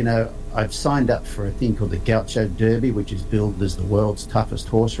like that. I've signed up for a thing called the Gaucho Derby, which is billed as the world's toughest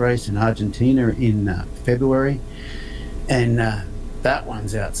horse race in Argentina in February. And that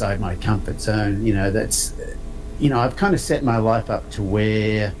one's outside my comfort zone. I've kind of set my life up to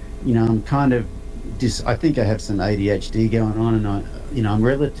where, I'm kind of I think I have some ADHD going on, and I'm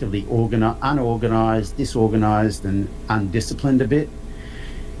relatively unorganized, disorganized, and undisciplined a bit.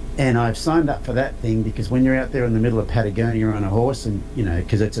 And I've signed up for that thing because when you're out there in the middle of Patagonia on a horse, and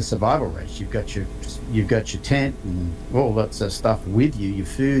because it's a survival race, you've got your tent and all that sort of stuff with you, your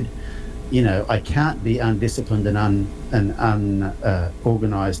food. I can't be undisciplined and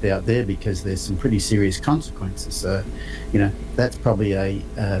unorganized out there, because there's some pretty serious consequences. So, that's probably a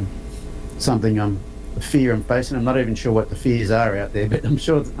fear I'm facing. I'm not even sure what the fears are out there, but I'm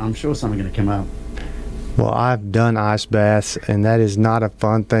sure some are going to come up. Well, I've done ice baths, and that is not a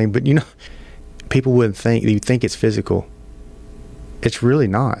fun thing. But people wouldn't think. You think it's physical. It's really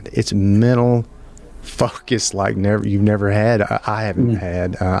not. It's mental focus like you've never had. I haven't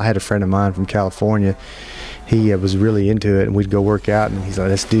had. I had a friend of mine from California. He was really into it, and we'd go work out, and he's like,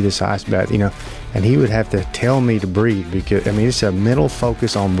 let's do this ice bath, and he would have to tell me to breathe, because it's a mental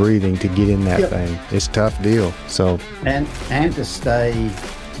focus on breathing to get in that thing. It's a tough deal. So and to stay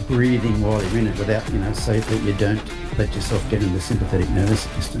breathing while you're in it without, so that you don't let yourself get in the sympathetic nervous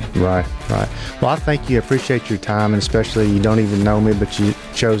system. Right. Well, I thank you. I appreciate your time, and especially you don't even know me, but you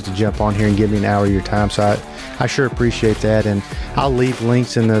chose to jump on here and give me an hour of your time. So I sure appreciate that. And I'll leave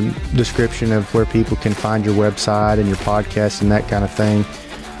links in the description of where people can find your website and your podcast and that kind of thing.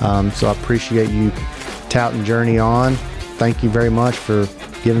 So I appreciate you touting Journey On. Thank you very much for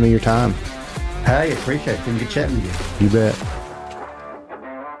giving me your time. Hey, appreciate it. It's been good chatting with you. You bet.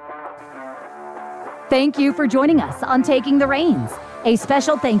 Thank you for joining us on Taking the Reins. A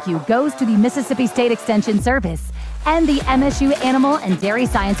special thank you goes to the Mississippi State Extension Service and the MSU Animal and Dairy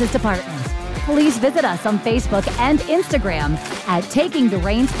Sciences Department. Please visit us on Facebook and Instagram at Taking the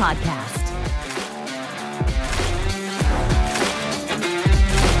Reins Podcast.